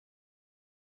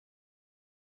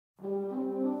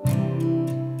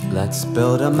Let's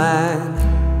build a man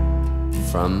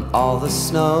from all the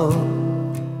snow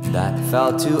that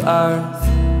fell to earth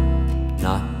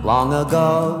not long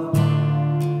ago.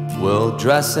 We'll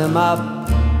dress him up,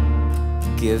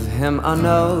 give him a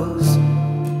nose,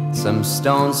 some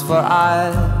stones for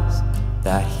eyes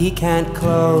that he can't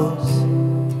close.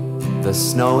 The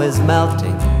snow is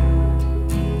melting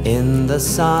in the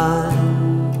sun,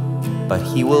 but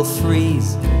he will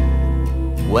freeze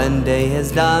when day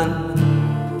is done.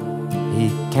 He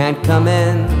can't come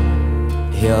in,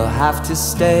 he'll have to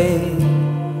stay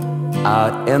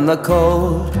out in the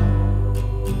cold,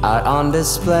 out on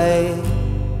display.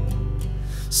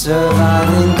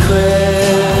 Surviving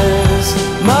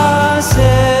Christmases,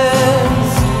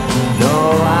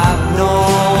 no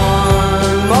abnormal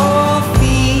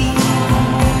feat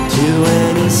to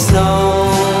any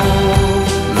snowman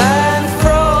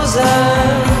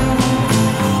frozen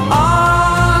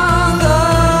on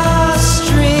the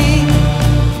street,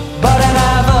 but an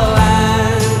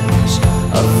avalanche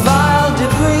of vile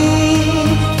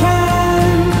debris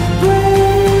can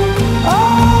bring a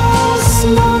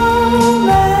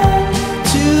snowman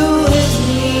to his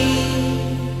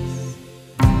knees.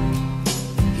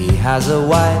 He has a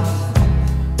wife,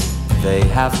 they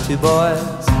have 2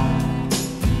 boys.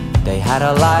 They had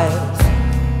a life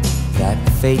that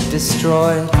fate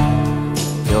destroyed.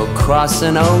 He'll cross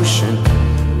an ocean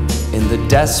in the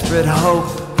desperate hope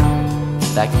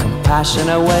that compassion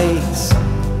awaits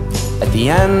at the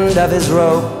end of his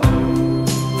rope.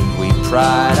 We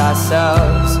pride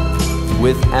ourselves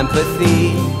with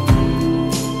empathy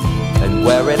and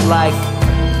wear it like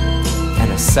an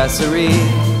accessory,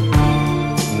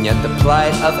 and yet the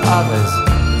plight of others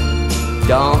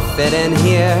don't fit in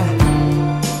here,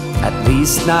 at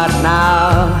least not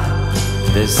now,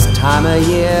 this time of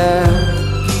year.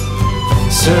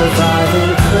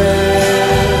 Surviving Christmases,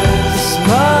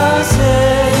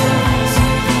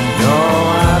 no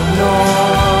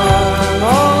abnormal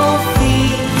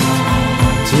feat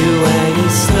to any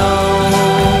snowman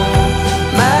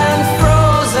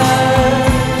frozen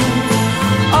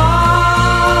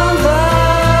on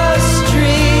the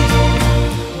street,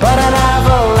 but an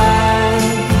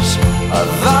avalanche of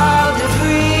vile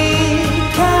debris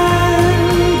can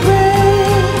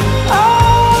bring a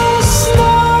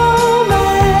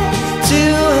snowman to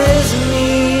his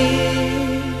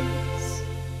knees.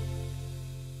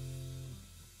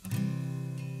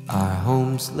 Our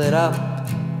homes lit up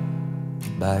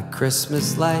by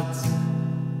Christmas lights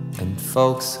and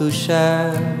folks who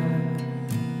share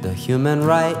the human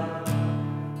right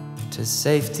to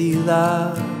safety,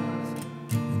 love,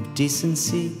 and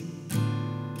decency,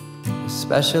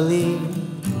 especially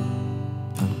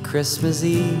on Christmas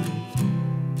Eve.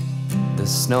 The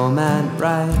snowman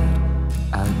ride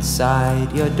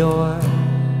outside your door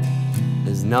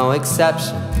is no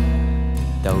exception,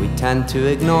 though we tend to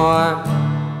ignore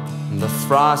the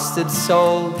frosted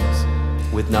souls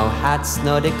with no hats,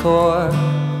 no decor,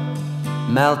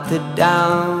 melted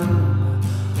down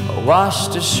or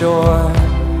washed ashore.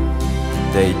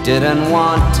 They didn't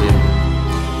want to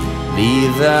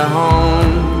leave their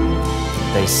home,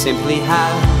 they simply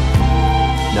had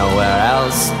nowhere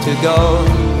else to go.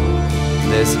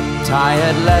 This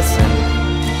tired lesson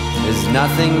is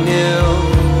nothing new,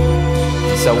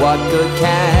 so what good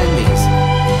can these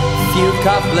few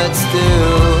couplets do?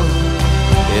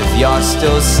 If you're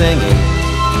still singing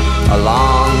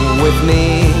along with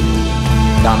me,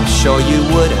 I'm sure you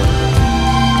wouldn't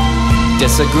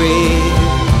disagree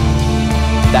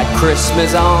that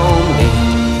Christmas only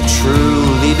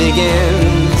truly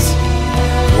begins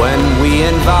when we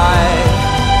invite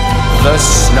the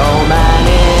snowman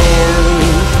in.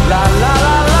 La la